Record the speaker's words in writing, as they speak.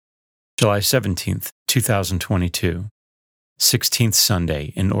July 17th, 2022, 16th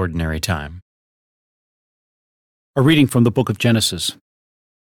Sunday in Ordinary Time. A reading from the book of Genesis.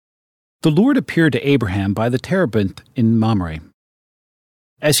 The Lord appeared to Abraham by the terebinth in Mamre,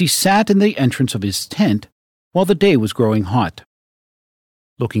 as he sat in the entrance of his tent while the day was growing hot.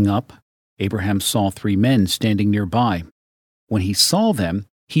 Looking up, Abraham saw 3 men standing nearby. When he saw them,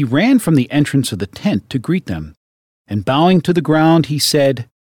 he ran from the entrance of the tent to greet them, and bowing to the ground, he said,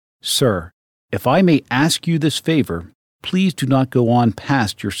 "Sir, if I may ask you this favor, please do not go on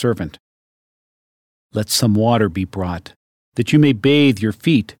past your servant. Let some water be brought, that you may bathe your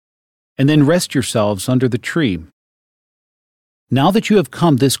feet, and then rest yourselves under the tree. Now that you have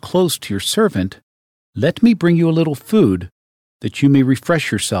come this close to your servant, let me bring you a little food, that you may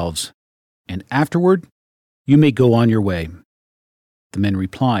refresh yourselves, and afterward you may go on your way." The men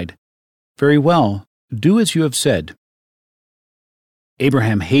replied, "Very well, do as you have said."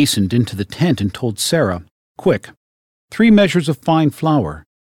 Abraham hastened into the tent and told Sarah, "Quick, 3 measures of fine flour,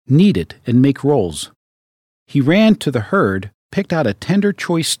 knead it and make rolls." He ran to the herd, picked out a tender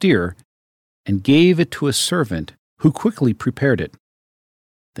choice steer, and gave it to a servant, who quickly prepared it.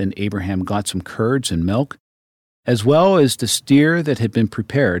 Then Abraham got some curds and milk, as well as the steer that had been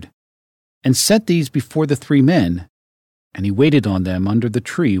prepared, and set these before the 3 men, and he waited on them under the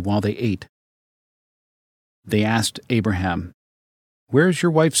tree while they ate. They asked Abraham, "Where is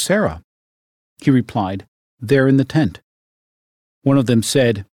your wife Sarah?" He replied, "There in the tent." One of them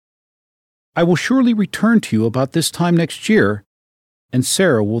said, "I will surely return to you about this time next year, and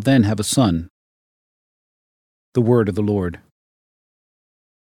Sarah will then have a son." The word of the Lord.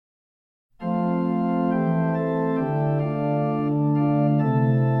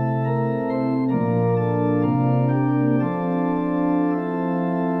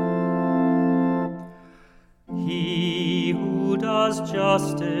 He who does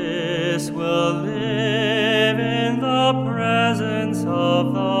justice will live in the presence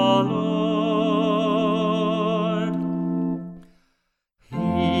of the Lord.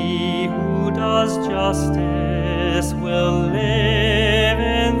 He who does justice will live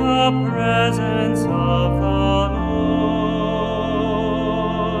in the presence of the Lord.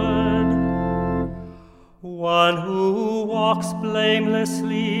 One who walks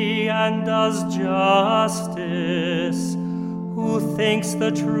blamelessly and does justice, who thinks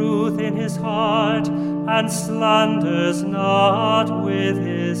the truth in his heart and slanders not with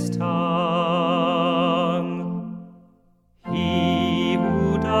his tongue. He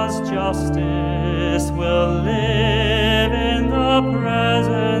who does justice will live in the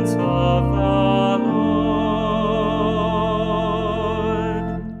presence of the Lord.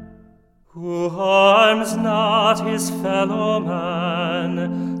 Who harms not his fellow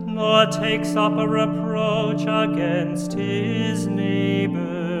man, nor takes up a reproach against his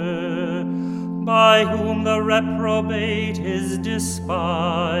neighbor, by whom the reprobate is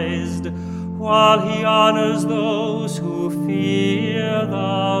despised, while he honors those who fear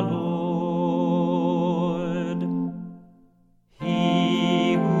the Lord.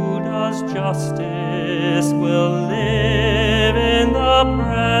 He who does justice will live in the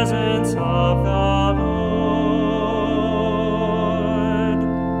presence of the Lord.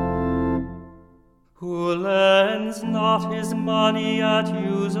 Who lends not his money at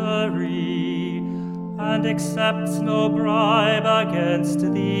usury, and accepts no bribe against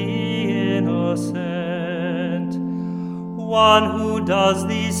the innocent. One who does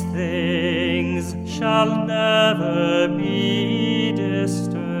these things shall never be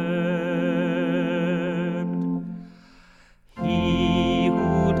disturbed. He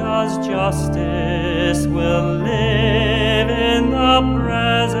who does justice will live in the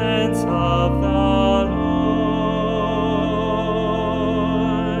presence of the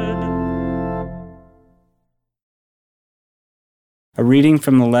A reading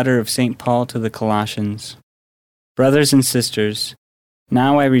from the letter of St. Paul to the Colossians. Brothers and sisters,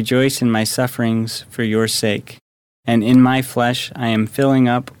 now I rejoice in my sufferings for your sake, and in my flesh I am filling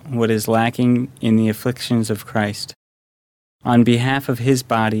up what is lacking in the afflictions of Christ, on behalf of his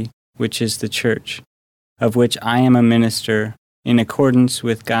body, which is the Church, of which I am a minister, in accordance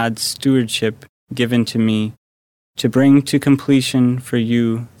with God's stewardship given to me, to bring to completion for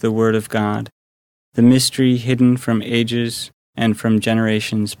you the word of God, the mystery hidden from ages and from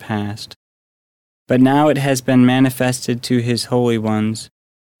generations past. But now it has been manifested to his holy ones,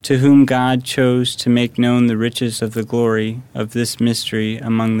 to whom God chose to make known the riches of the glory of this mystery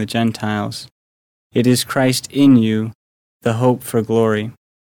among the Gentiles. It is Christ in you, the hope for glory.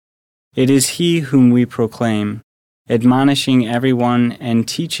 It is he whom we proclaim, admonishing everyone and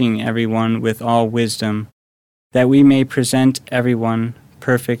teaching everyone with all wisdom, that we may present everyone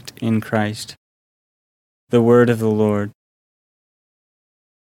perfect in Christ. The word of the Lord.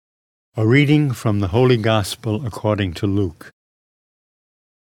 A reading from the Holy Gospel according to Luke.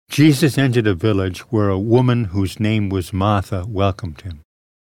 Jesus entered a village where a woman whose name was Martha welcomed him.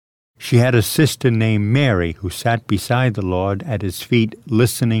 She had a sister named Mary who sat beside the Lord at his feet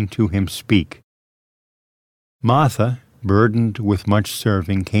listening to him speak. Martha, burdened with much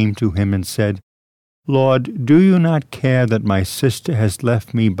serving, came to him and said, "Lord, do you not care that my sister has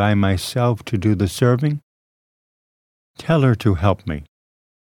left me by myself to do the serving? Tell her to help me."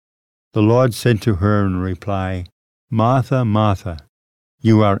 The Lord said to her in reply, "Martha, Martha,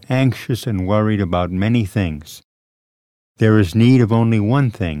 you are anxious and worried about many things. There is need of only one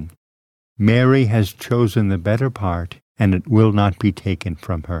thing. Mary has chosen the better part, and it will not be taken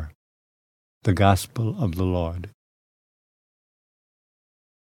from her." The Gospel of the Lord.